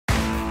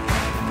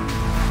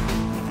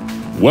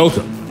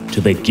Welcome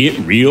to the Get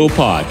Real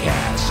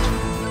Podcast,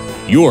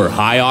 your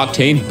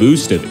high-octane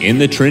boost of in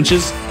the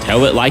trenches,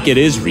 tell it like it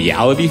is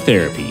reality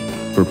therapy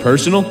for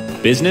personal,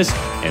 business,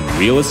 and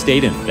real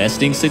estate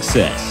investing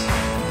success.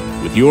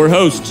 With your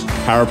hosts,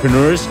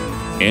 powerpreneurs,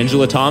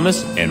 Angela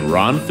Thomas and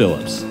Ron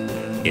Phillips.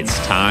 It's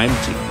time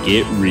to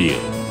get real.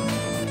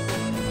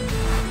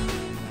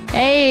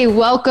 Hey,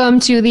 welcome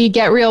to the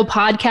Get Real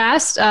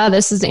Podcast.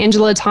 This is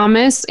Angela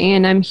Thomas,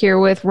 and I'm here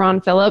with Ron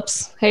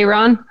Phillips. Hey,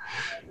 Ron.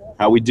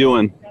 How we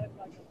doing?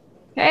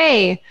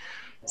 Hey.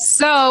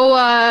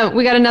 So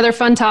we got another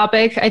fun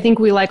topic. I think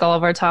we like all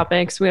of our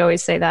topics. We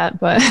always say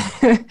that, but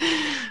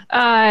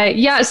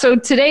so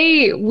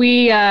today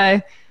we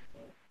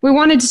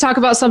wanted to talk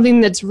about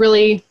something that's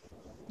really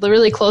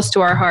close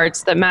to our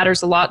hearts, that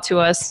matters a lot to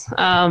us.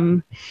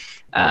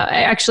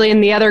 Actually,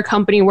 in the other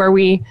company where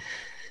we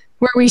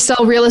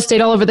sell real estate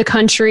all over the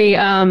country,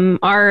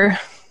 our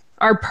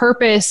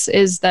purpose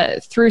is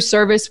that through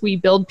service we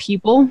build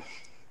people.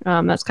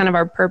 That's kind of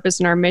our purpose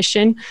and our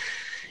mission.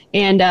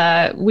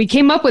 And we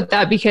came up with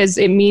that because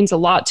it means a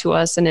lot to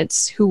us and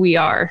it's who we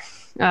are.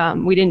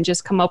 We didn't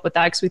just come up with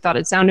that because we thought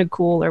it sounded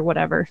cool or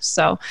whatever.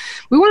 So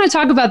we want to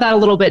talk about that a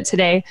little bit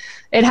today.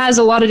 It has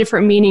a lot of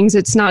different meanings.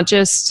 It's not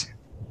just,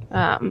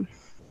 it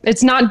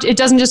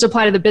doesn't just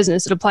apply to the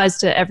business. It applies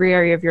to every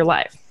area of your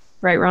life.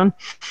 Right, Ron?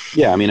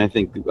 Yeah, I mean, I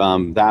think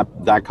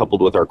that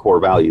coupled with our core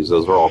values,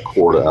 those are all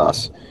core to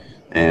us.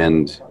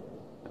 And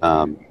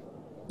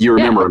you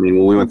remember, I mean,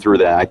 when we went through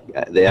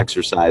the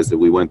exercise that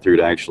we went through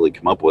to actually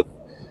come up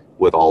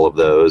with all of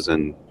those.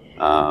 And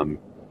I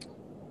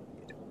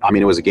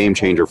mean, it was a game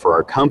changer for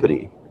our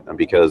company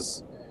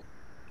because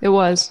it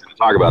was.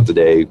 Talk about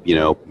today,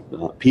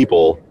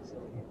 people's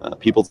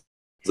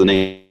the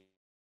name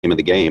of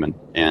the game.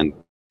 And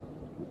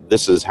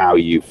this is how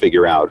you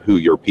figure out who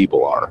your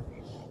people are.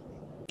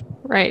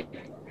 Right.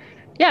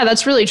 Yeah,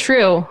 that's really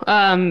true.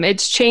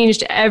 It's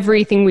changed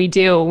everything we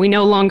do. We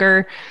no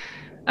longer,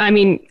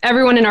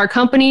 everyone in our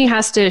company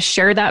has to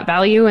share that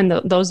value and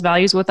those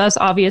values with us,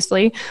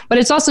 obviously, but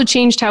it's also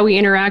changed how we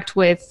interact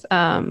with,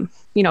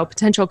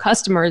 potential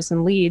customers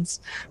and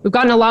leads. We've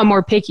gotten a lot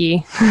more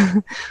picky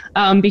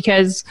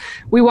because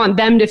we want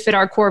them to fit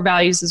our core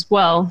values as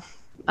well.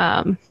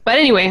 But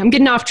anyway, I'm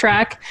getting off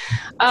track.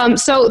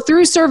 So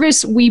through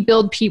service, we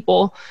build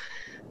people.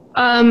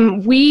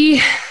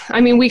 We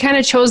kind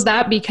of chose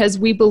that because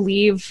we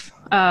believe,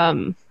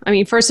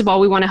 first of all,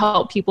 we want to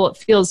help people. It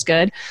feels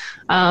good.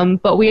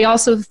 But we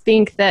also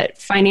think that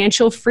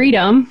financial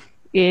freedom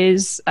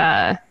is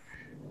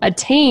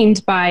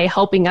attained by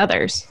helping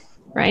others,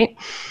 right?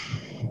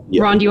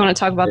 Yeah. Ron, do you want to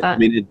talk about that? I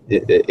mean,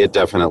 it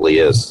definitely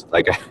is.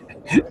 Like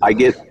I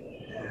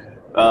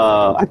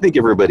think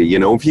everybody,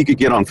 if you could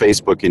get on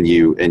Facebook and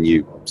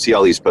you see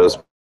all these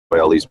posts by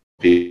all these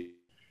people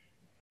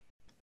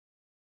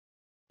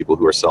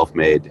who are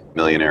self-made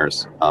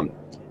millionaires,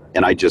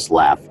 and I just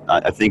laugh.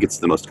 I think it's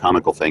the most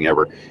comical thing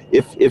ever.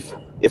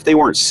 If they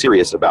weren't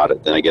serious about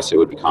it, then I guess it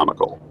would be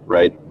comical,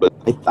 right? But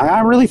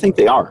I really think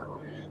they are.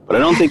 But I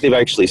don't think they've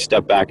actually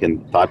stepped back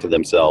and thought to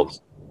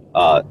themselves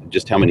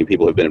just how many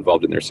people have been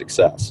involved in their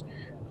success.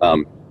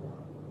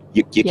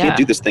 You can't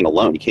do this thing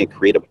alone. You can't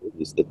create a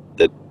business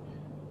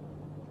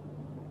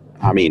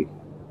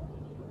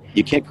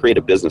you can't create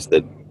a business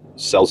that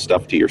sells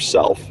stuff to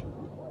yourself.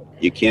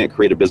 You can't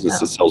create a business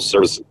that sells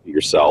services to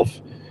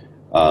yourself.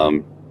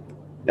 I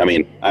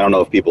don't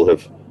know if people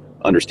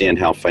understand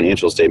how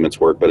financial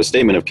statements work, but a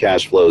statement of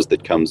cash flows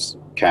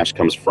cash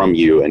comes from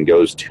you and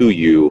goes to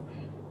you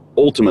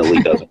ultimately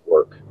doesn't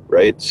work,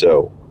 right?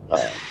 So.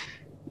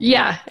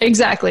 Yeah,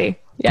 exactly.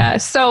 Yeah.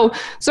 So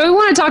we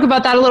want to talk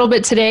about that a little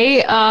bit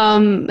today.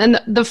 And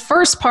the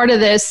first part of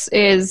this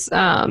is,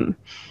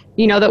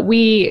 that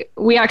we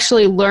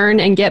actually learn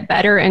and get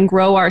better and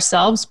grow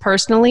ourselves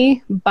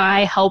personally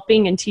by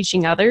helping and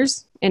teaching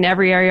others in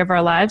every area of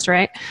our lives,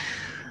 right?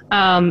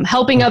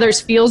 Helping others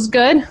feels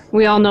good.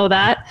 We all know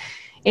that.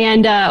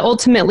 And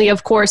ultimately,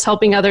 of course,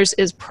 helping others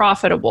is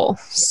profitable.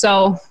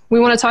 So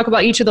we want to talk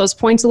about each of those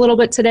points a little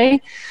bit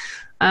today.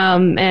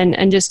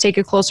 And just take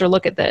a closer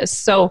look at this.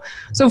 So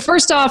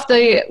first off,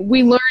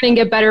 we learn and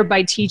get better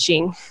by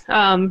teaching.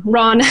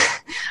 Ron,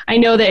 I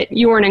know that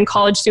you weren't in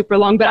college super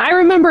long, but I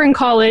remember in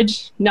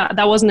college, no,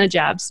 that wasn't a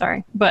jab,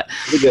 sorry. But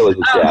I think that was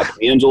a jab.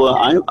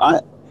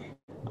 Angela,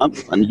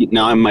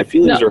 now my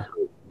feelings are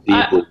hurt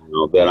deeply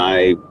that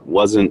I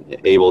wasn't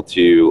able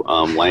to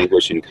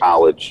languish in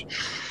college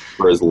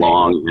for as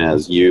long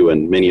as you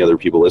and many other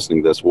people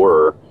listening to this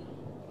were.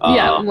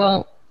 I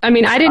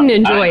didn't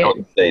enjoy it. I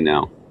don't say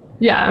now.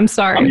 Yeah, I'm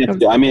sorry.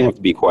 I may have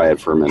to be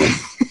quiet for a minute.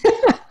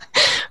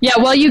 Yeah,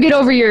 while you get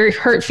over your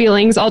hurt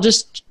feelings, I'll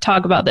just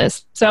talk about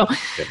this. So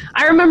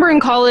I remember in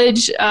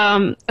college,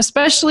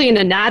 especially in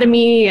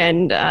anatomy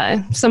and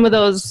some of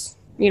those,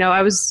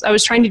 I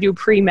was trying to do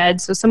pre-med,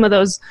 so some of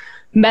those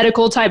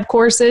medical type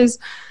courses.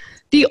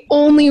 The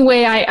only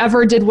way I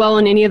ever did well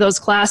in any of those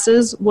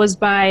classes was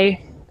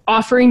by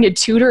offering to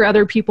tutor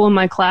other people in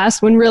my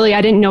class when really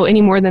I didn't know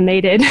any more than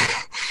they did.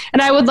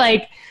 And I would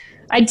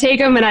I'd take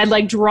them and I'd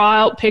like draw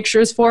out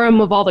pictures for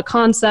them of all the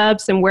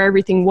concepts and where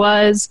everything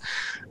was.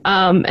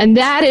 And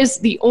that is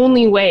the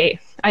only way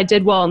I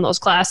did well in those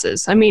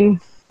classes. I mean,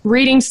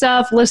 reading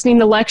stuff, listening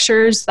to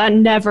lectures, that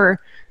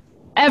never,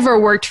 ever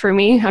worked for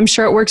me. I'm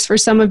sure it works for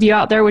some of you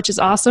out there, which is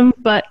awesome,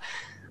 but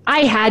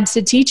I had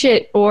to teach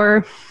it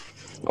or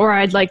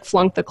I'd like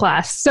flunk the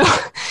class. So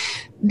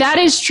that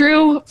is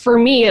true for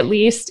me, at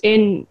least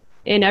in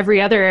every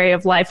other area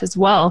of life as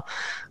well.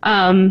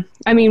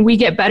 I mean, we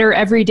get better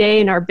every day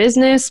in our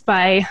business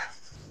by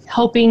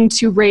helping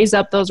to raise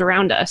up those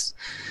around us.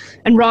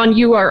 And Ron,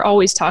 you are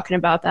always talking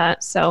about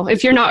that. So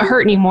if you're not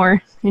hurt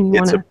anymore, and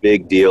it's a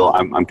big deal.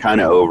 I'm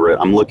kind of over it.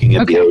 I'm looking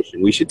at the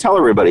ocean. We should tell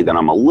everybody that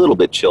I'm a little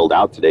bit chilled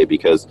out today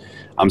because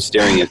I'm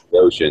staring at the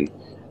ocean.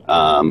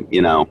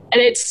 You know,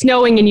 and it's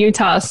snowing in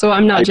Utah, so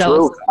I'm not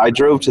jealous. I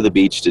drove to the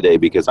beach today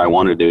because I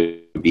wanted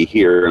to be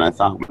here, and I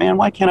thought, man,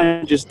 why can't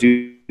I just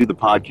do the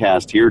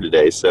podcast here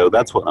today? So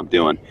that's what I'm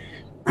doing.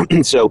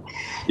 So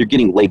you're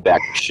getting laid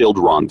back, chilled,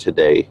 Ron,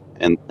 today,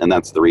 and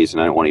that's the reason.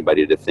 I don't want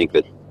anybody to think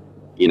that,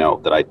 you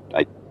know, that I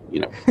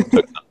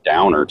took a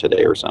downer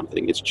today or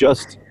something. It's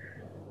just,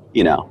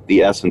 you know,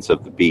 the essence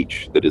of the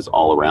beach that is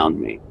all around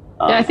me.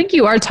 Yeah, I think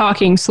you are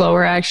talking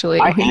slower,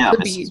 actually. I am.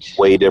 It's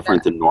way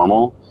different than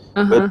normal.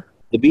 But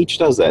the beach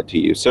does that to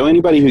you. So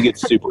anybody who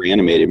gets super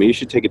animated, maybe you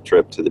should take a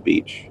trip to the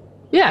beach.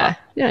 Yeah,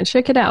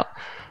 check it out.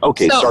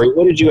 Okay, so, sorry,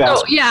 what did you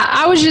ask? Yeah,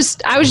 I was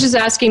just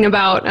asking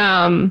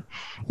about,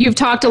 you've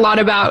talked a lot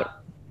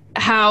about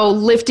how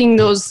lifting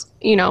those,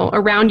 you know,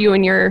 around you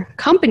in your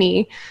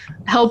company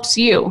helps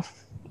you.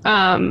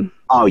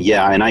 Oh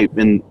yeah,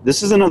 and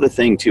this is another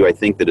thing too, I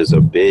think that is a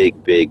big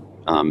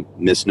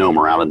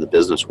misnomer out in the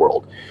business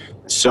world.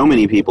 So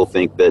many people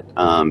think that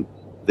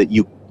that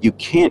you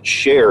can't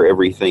share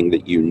everything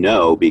that you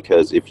know,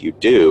 because if you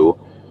do,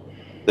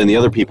 then the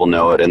other people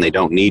know it and they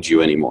don't need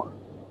you anymore.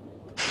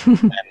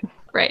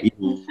 Right.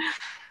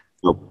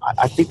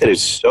 I think that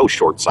is so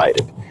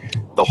short-sighted.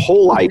 The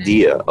whole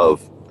idea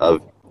of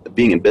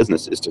being in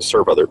business is to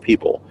serve other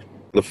people.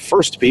 The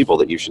first people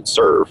that you should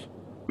serve, I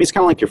mean, it's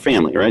kind of like your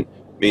family, right?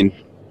 I mean,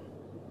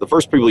 the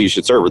first people you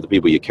should serve are the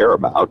people you care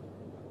about.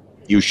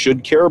 You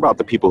should care about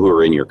the people who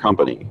are in your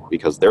company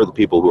because they're the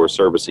people who are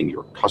servicing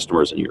your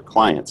customers and your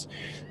clients.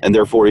 And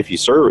therefore, if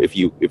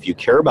you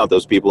care about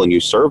those people and you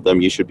serve them,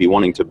 you should be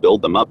wanting to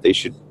build them up.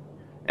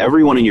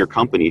 Everyone in your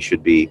company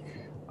should be,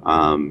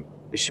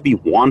 they should be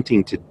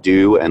wanting to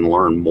do and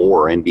learn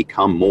more and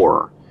become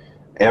more.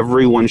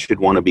 Everyone should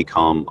want to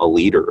become a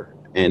leader,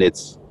 and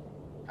it's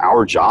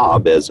our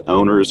job as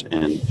owners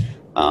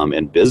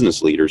and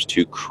business leaders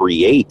to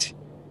create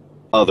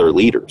other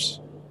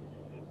leaders.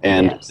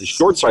 And the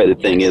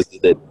short-sighted thing is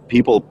that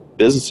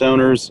business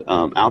owners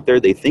out there,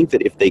 they think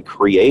that if they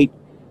create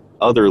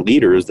other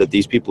leaders, that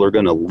these people are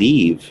going to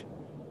leave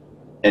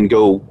and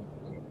go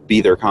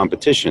be their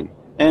competition.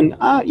 And,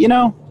 you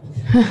know,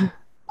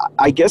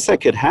 I guess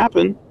that could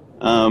happen.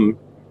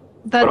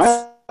 That's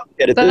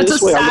a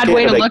sad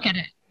way to look at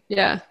it.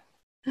 Yeah.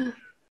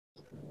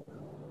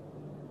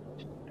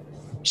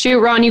 Shoot,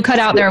 Ron, you cut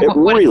out there.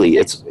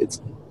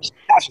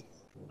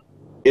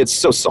 It's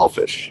so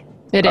selfish.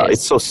 It is.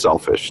 It's so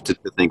selfish to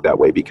think that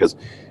way, because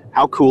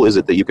how cool is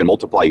it that you can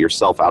multiply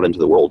yourself out into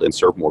the world and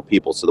serve more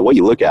people? So the way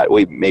you look at it,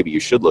 way maybe you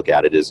should look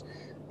at it is,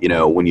 you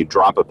know, when you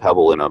drop a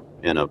pebble in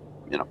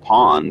a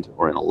pond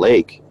or in a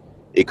lake,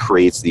 it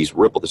creates this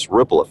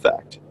ripple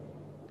effect.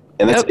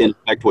 And that's in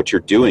fact what you're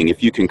doing.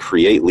 If you can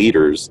create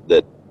leaders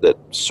that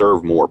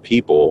serve more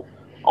people,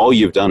 all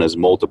you've done is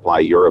multiply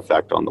your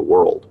effect on the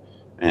world.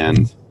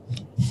 And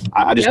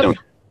I just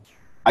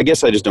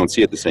don't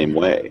see it the same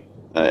way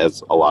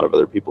as a lot of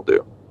other people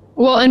do.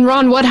 Well, and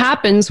Ron, what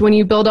happens when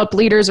you build up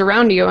leaders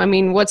around you? I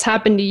mean, what's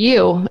happened to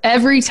you?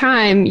 Every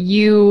time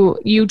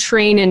you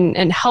train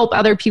and help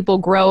other people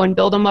grow and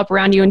build them up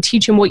around you and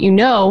teach them what you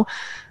know,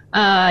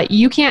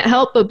 you can't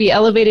help but be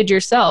elevated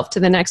yourself to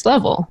the next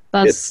level.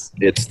 That's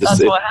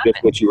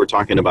what you were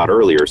talking about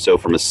earlier. So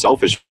from a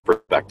selfish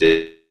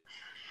perspective,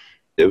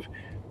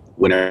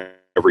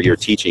 whenever you're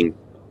teaching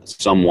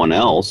someone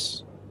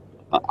else,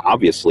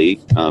 obviously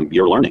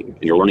you're learning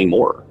and you're learning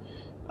more.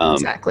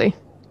 Exactly.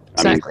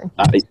 I mean,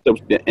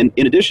 and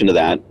in addition to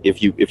that,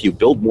 if you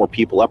build more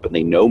people up and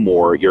they know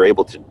more, you're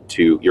able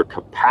to your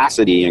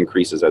capacity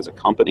increases as a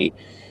company.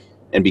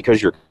 And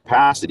because your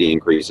capacity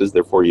increases,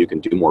 therefore you can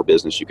do more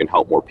business, you can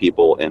help more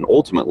people, and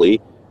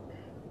ultimately,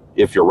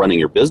 if you're running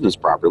your business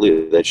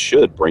properly, that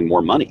should bring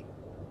more money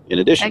in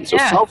addition. So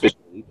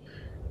selfishly,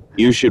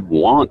 you should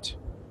want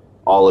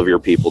all of your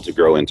people to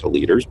grow into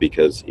leaders,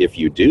 because if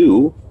you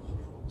do,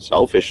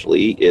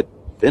 selfishly, it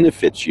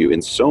benefits you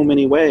in so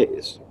many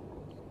ways.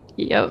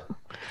 Yep.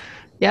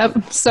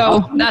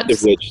 So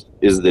that's which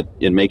is that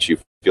it makes you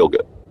feel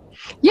good.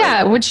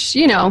 Yeah, which,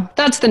 you know,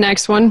 that's the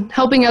next one.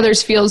 Helping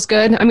others feels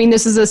good. I mean,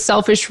 this is a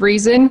selfish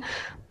reason,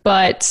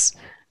 but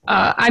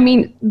I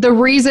mean, the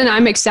reason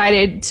I'm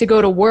excited to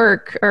go to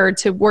work or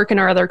to work in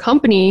our other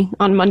company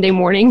on Monday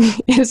morning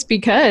is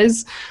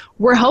because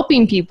we're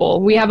helping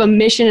people. We have a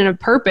mission and a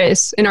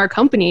purpose in our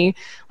company.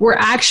 We're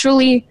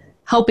actually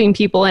helping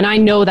people. And I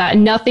know that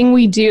nothing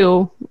we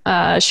do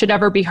should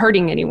ever be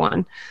hurting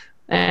anyone.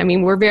 I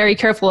mean, we're very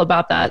careful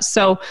about that.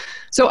 So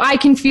I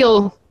can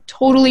feel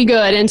totally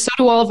good. And so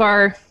do all of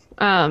our,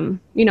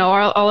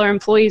 all our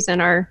employees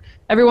and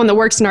everyone that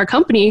works in our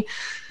company.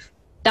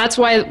 That's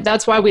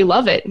why we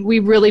love it. We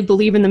really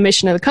believe in the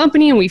mission of the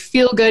company, and we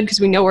feel good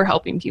because we know we're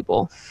helping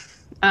people.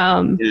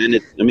 And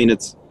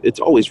it's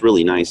always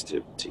really nice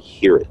to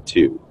hear it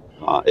too,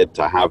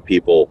 to have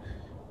people,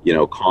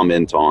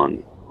 comment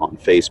on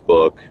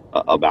Facebook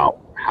about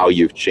how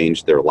you've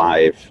changed their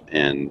life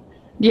and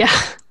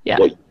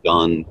what you've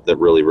done that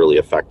really, really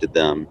affected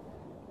them.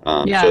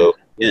 So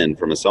again,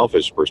 from a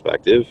selfish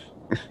perspective,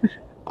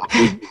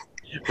 right.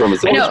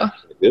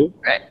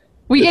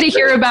 We get to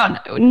hear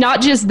about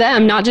not just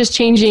them, not just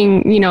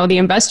changing, the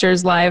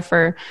investor's life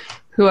or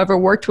whoever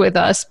worked with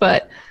us,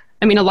 but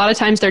I mean, a lot of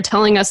times they're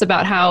telling us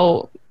about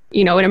how,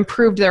 it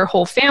improved their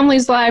whole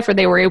family's life, or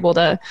they were able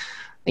to,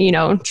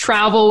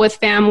 travel with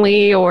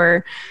family,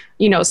 or,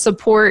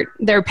 support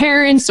their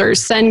parents, or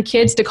send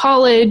kids to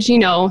college,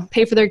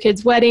 pay for their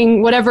kids'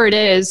 wedding, whatever it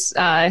is.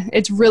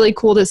 It's really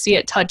cool to see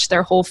it touch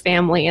their whole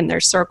family and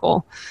their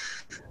circle.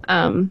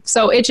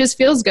 So it just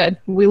feels good.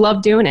 We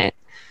love doing it.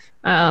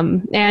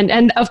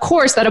 And of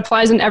course that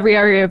applies in every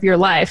area of your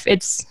life.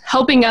 It's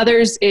helping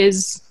others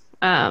is,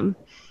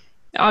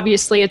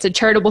 obviously it's a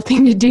charitable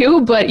thing to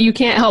do, but you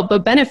can't help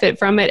but benefit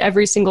from it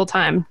every single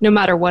time, no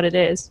matter what it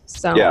is.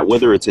 So yeah,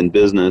 whether it's in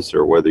business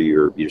or whether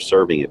you're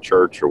serving at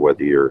church, or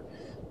whether you're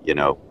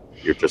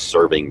just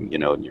serving,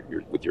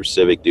 you're with your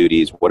civic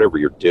duties, whatever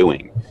you're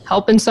doing,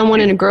 helping someone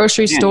in a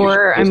grocery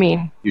store.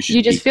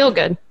 You just feel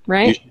good,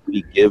 right? You should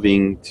be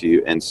giving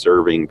to and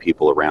serving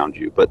people around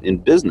you, but in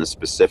business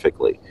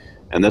specifically.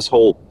 And this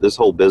whole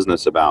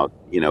business about,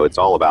 it's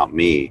all about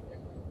me.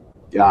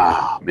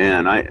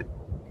 Man,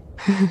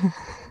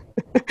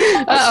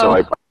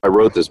 so I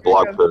wrote this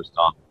blog post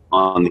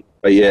on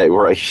right.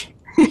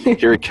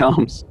 Here it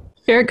comes.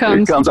 Here it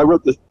comes. I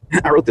wrote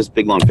this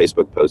big long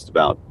Facebook post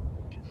about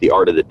the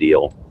art of the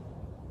deal,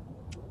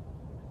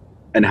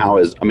 and I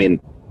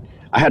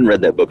hadn't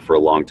read that book for a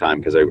long time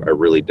because I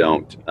really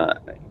don't.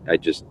 I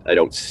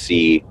don't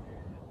see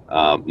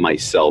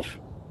myself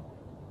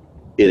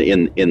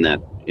in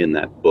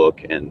that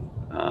book, and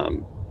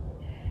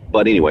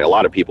but anyway, a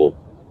lot of people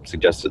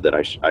suggested that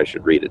I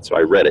should read it, so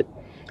I read it,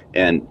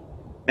 and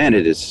man,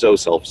 it is so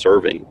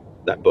self-serving.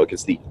 That book,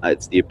 it's the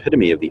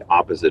epitome of the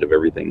opposite of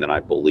everything that I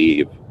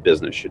believe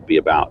business should be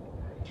about,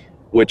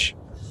 which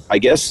I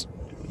guess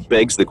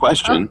begs the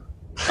question: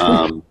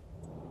 can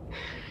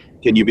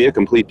you be a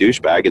complete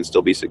douchebag and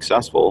still be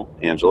successful,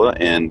 Angela?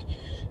 And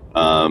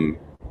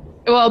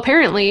well,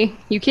 apparently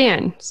you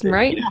can,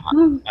 right?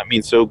 Yeah.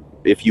 So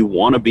if you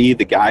want to be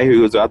the guy who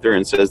goes out there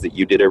and says that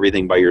you did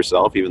everything by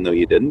yourself, even though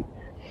you didn't,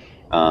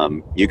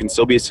 you can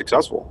still be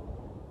successful.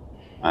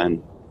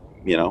 And,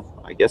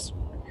 I guess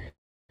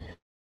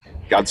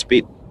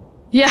Godspeed.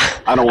 Yeah.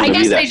 I don't want to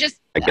be that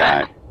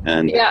guy.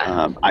 And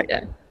the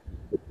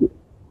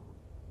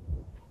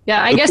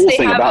cool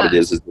thing about it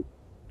is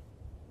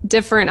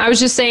different. I was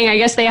just saying, I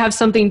guess they have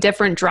something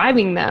different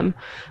driving them,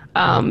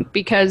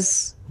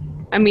 because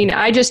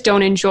I just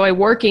don't enjoy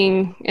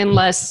working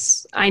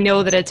unless I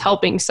know that it's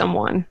helping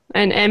someone.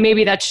 And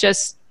maybe that's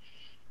just,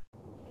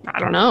 I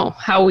don't know,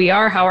 how we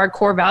are, how our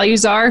core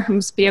values are. It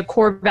must be a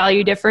core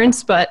value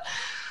difference. But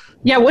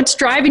yeah, what's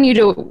driving you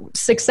to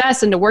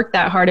success and to work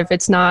that hard if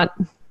it's not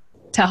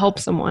to help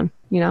someone,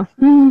 Yeah,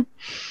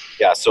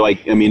 so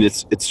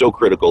it's so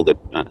critical that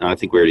I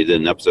think we already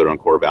did an episode on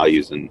core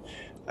values and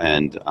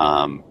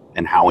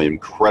how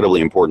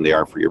incredibly important they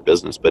are for your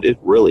business. But it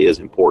really is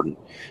important,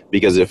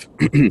 because if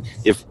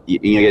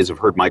you guys have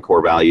heard my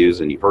core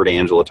values, and you've heard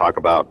Angela talk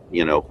about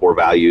core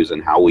values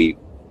and how we,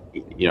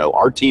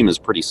 our team is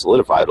pretty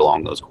solidified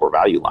along those core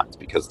value lines,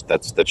 because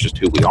that's just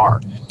who we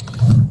are.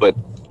 But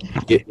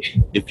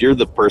if you're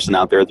the person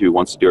out there who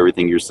wants to do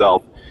everything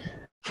yourself,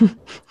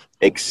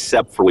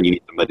 except for when you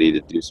need somebody to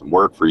do some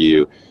work for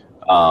you,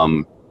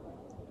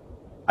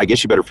 I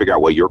guess you better figure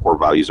out what your core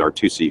values are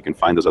too, so you can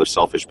find those other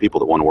selfish people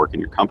that want to work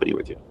in your company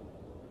with you.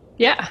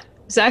 Yeah,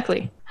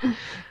 exactly.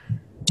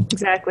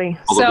 Exactly.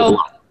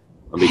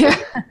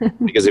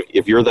 Because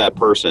if you're that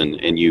person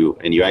and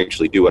you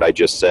actually do what I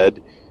just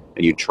said,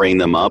 and you train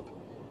them up,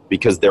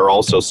 because they're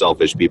also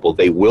selfish people,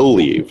 they will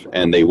leave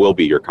and they will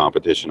be your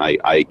competition.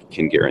 I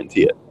can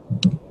guarantee it.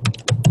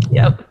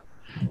 Yep.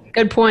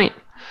 Good point.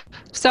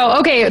 So,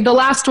 okay, the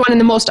last one and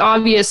the most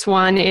obvious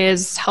one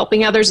is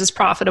helping others is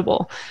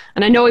profitable.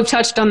 And I know we've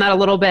touched on that a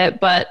little bit,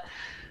 but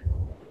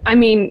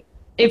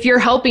if you're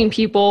helping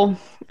people,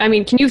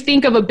 can you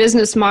think of a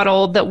business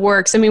model that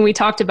works? We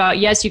talked about,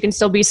 yes, you can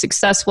still be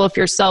successful if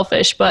you're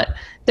selfish, but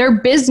their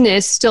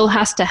business still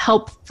has to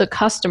help the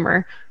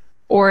customer,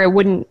 or it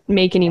wouldn't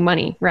make any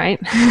money, right?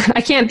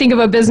 I can't think of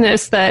a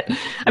business that,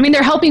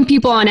 they're helping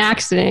people on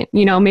accident,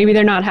 maybe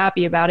they're not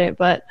happy about it,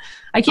 but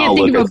I can't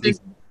think of a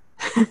business.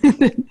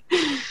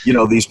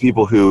 These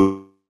people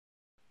who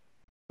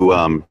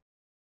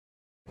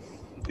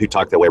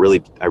talk that way,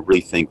 I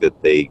really think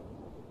that they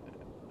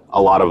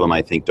a lot of them,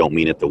 I think, don't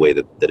mean it the way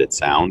that it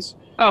sounds.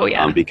 Oh,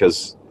 yeah.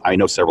 Because I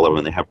know several of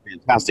them, they have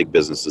fantastic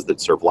businesses that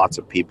serve lots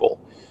of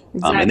people.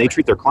 Exactly. And they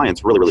treat their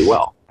clients really, really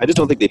well. I just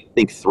don't think they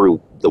think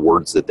through the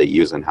words that they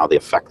use and how they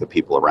affect the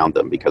people around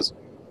them. Because,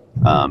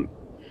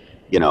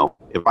 you know,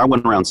 if I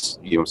went around,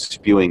 you know,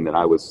 spewing that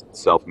I was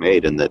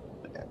self-made and that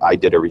I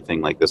did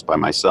everything like this by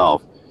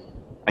myself,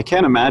 I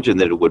can't imagine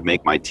that it would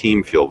make my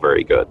team feel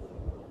very good.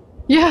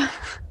 Yeah,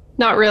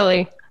 not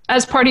really.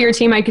 As part of your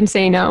team, I can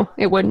say no,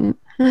 it wouldn't.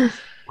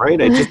 Right?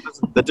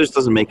 That just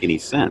doesn't make any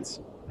sense,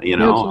 you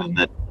know, and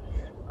that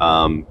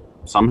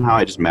somehow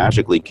I just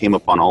magically came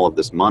upon all of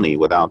this money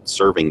without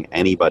serving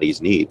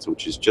anybody's needs,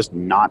 which is just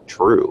not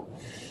true.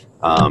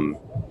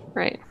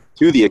 Right.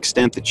 To the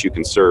extent that you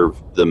can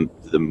serve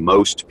the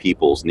most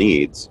people's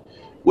needs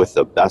with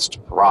the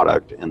best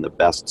product and the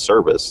best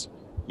service,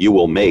 you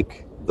will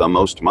make the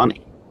most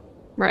money.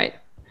 Right.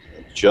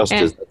 Just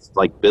as it's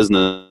like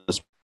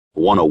business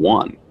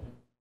 101.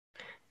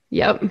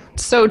 Yep.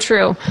 So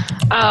true.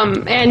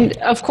 And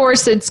of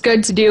course it's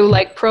good to do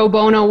like pro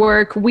bono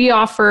work. We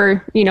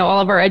offer, you know, all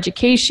of our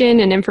education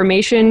and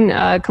information,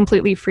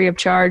 completely free of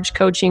charge,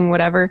 coaching,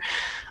 whatever.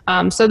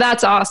 So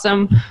that's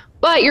awesome.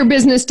 But your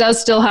business does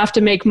still have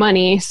to make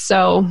money.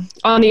 So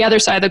on the other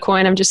side of the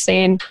coin, I'm just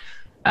saying,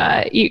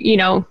 you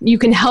know, you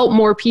can help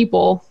more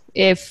people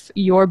if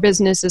your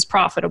business is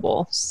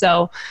profitable.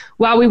 So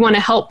while we want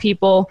to help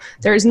people,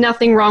 there's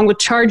nothing wrong with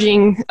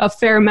charging a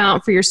fair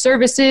amount for your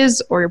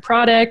services or your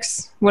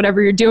products,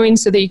 whatever you're doing,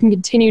 so that you can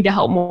continue to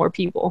help more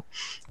people,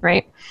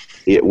 right?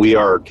 We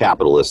are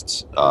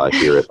capitalists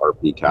here at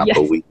RP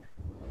Capital. Yes.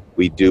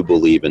 We do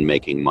believe in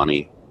making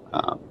money.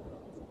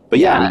 But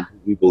yeah,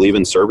 we believe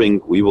in serving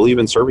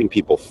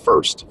people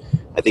first.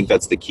 I think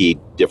that's the key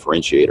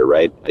differentiator,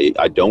 right?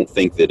 I don't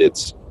think that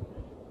it's,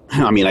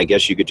 I mean, I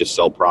guess you could just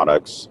sell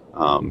products,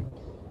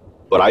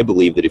 but I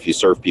believe that if you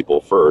serve people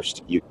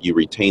first, you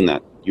retain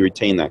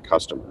that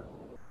customer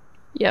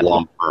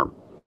long term,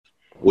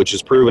 which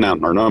is proven out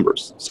in our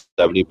numbers.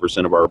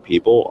 70% of our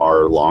people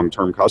are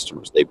long-term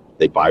customers.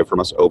 They buy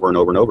from us over and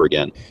over and over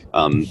again.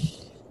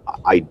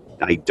 I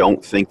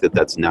don't think that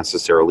that's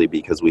necessarily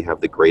because we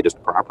have the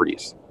greatest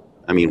properties.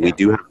 I mean, we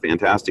do have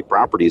fantastic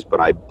properties,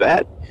 but I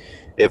bet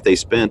if they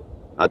spent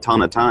a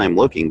ton of time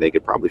looking, they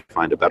could probably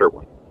find a better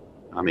one.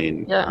 I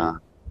mean, I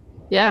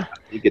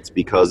think it's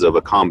because of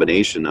a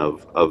combination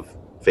of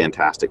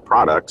fantastic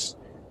products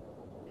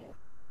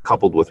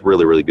coupled with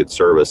really, really good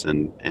service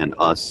and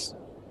us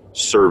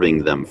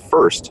serving them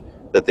first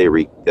that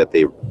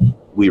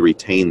we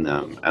retain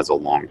them as a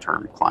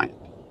long-term client.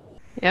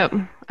 Yep.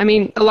 I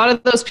mean, a lot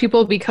of those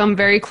people become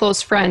very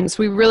close friends.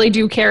 We really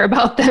do care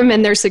about them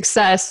and their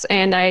success.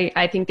 And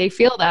I think they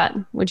feel that,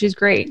 which is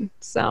great.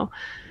 So,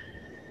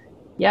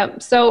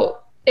 yep. So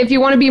if you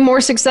want to be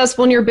more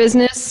successful in your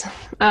business,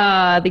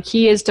 the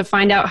key is to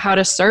find out how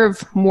to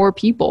serve more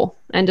people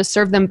and to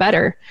serve them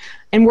better.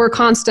 And we're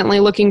constantly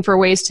looking for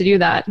ways to do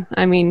that.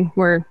 I mean,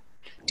 we're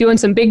doing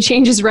some big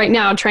changes right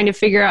now, trying to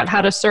figure out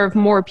how to serve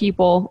more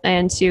people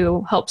and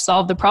to help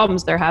solve the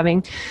problems they're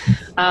having.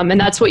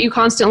 And that's what you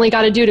constantly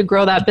got to do to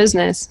grow that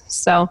business.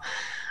 So,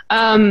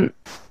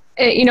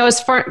 you know,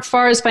 as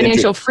far as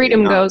financial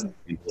freedom goes,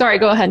 sorry,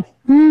 go ahead.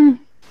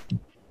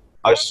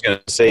 I was just going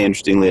to say,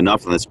 interestingly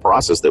enough, in this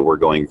process that we're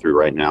going through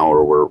right now,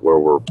 or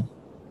where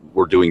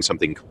we're doing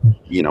something,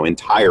 you know,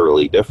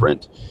 entirely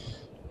different.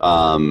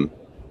 It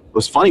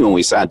was funny when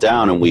we sat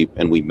down and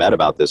we met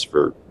about this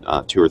for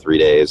 2 or 3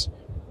 days.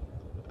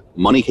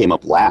 Money came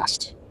up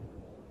last.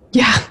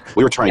 Yeah.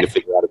 We were trying to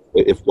figure out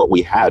if what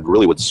we had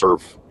really would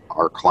serve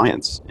our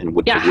clients and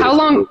would. Yeah. How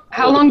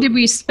long did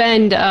we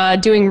spend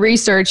doing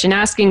research and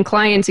asking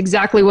clients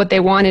exactly what they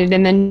wanted,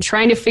 and then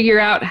trying to figure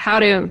out how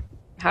to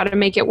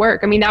make it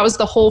work? I mean, that was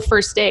the whole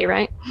first day,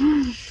 right?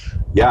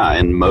 Yeah,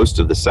 and most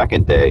of the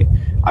second day.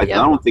 I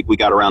don't think we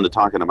got around to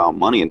talking about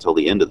money until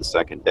the end of the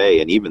second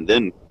day, and even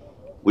then,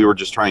 we were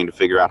just trying to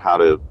figure out how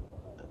to,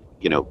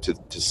 you know,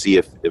 to see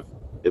if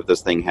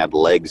this thing had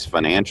legs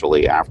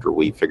financially after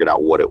we figured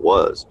out what it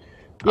was,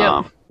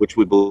 which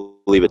we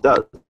believe it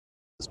does.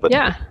 But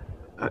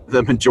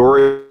the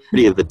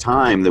majority of the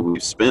time that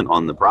we've spent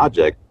on the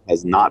project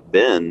has not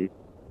been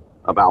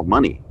about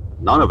money.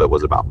 None of it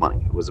was about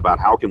money. It was about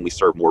how can we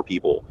serve more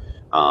people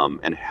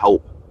and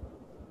help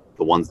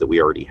the ones that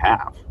we already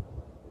have.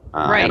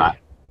 Right.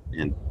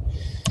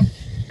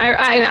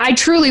 I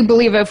truly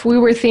believe if we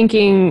were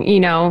thinking, you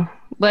know,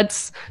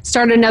 let's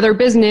start another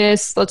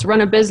business, let's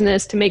run a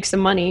business to make some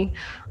money.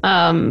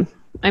 I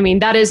mean,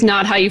 that is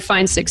not how you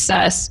find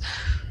success.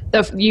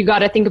 You got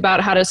to think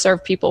about how to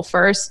serve people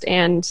first.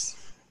 And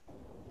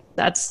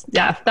that's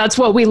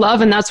what we love.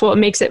 And that's what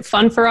makes it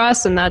fun for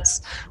us. And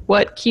that's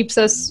what keeps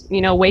us,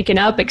 you know, waking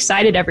up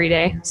excited every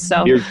day.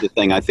 So here's the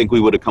thing. I think we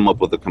would have come up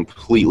with a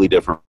completely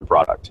different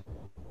product.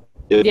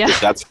 If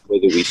that's the way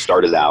that we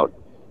started out.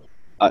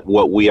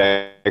 What we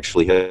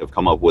actually have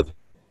come up with,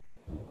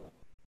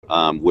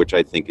 which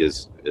I think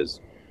is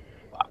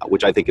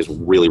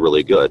really,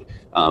 really good.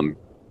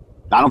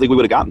 I don't think we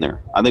would have gotten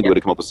there. I think we would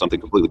have come up with something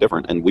completely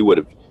different, and it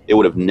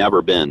would have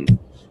never been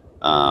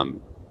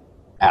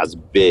as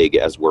big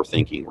as we're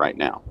thinking right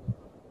now.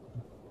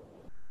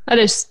 That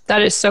is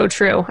so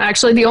true.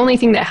 Actually, the only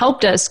thing that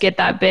helped us get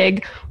that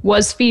big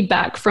was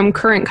feedback from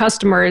current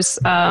customers,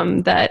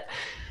 that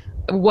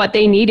what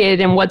they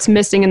needed and what's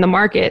missing in the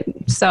market.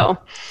 So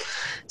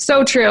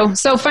true.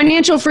 So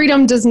financial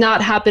freedom does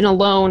not happen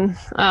alone.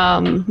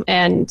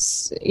 And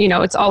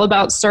it's all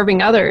about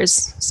serving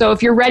others. So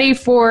if you're ready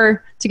to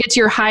get to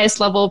your highest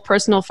level of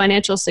personal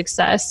financial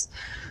success,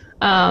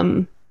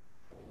 you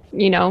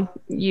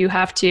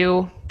have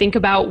to think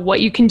about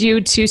what you can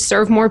do to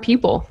serve more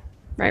people.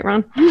 Right,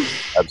 Ron?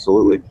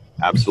 Absolutely.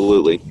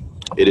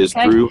 It is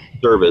through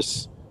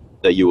service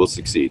that you will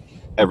succeed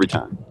every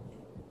time.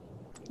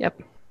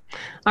 Yep.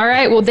 All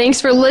right. Well, thanks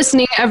for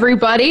listening,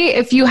 everybody.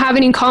 If you have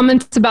any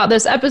comments about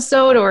this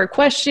episode or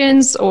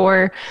questions,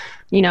 or,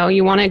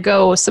 you want to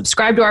go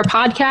subscribe to our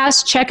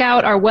podcast, check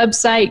out our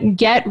website,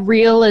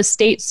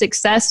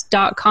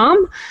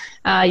 getrealestatesuccess.com.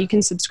 You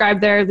can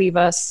subscribe there, leave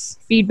us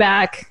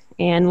feedback,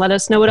 and let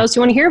us know what else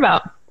you want to hear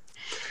about.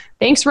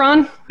 Thanks,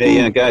 Ron. Hey,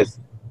 yeah, guys.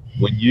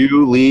 When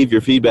you leave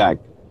your feedback,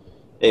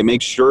 hey,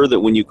 make sure that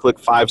when you click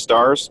 5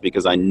 stars,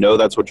 because I know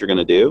that's what you're going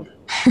to do.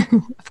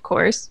 Of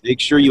course.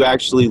 Make sure you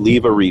actually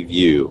leave a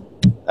review.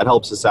 That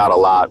helps us out a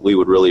lot. We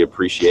would really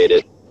appreciate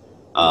it.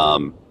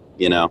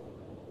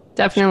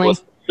 Definitely.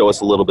 Show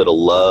us a little bit of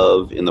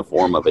love in the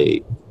form of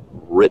a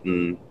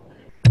written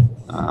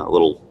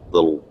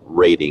little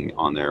rating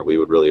on there. We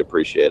would really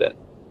appreciate it.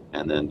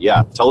 And then,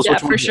 tell us what you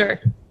want. For sure.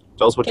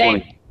 Tell us what you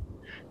want.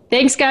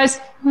 Thanks,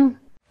 guys.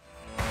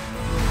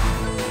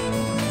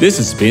 This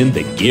has been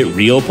the Get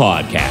Real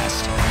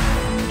Podcast.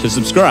 To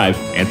subscribe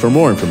and for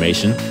more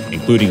information,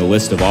 including a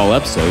list of all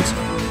episodes,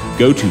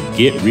 go to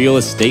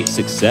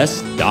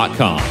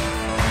getrealestatesuccess.com.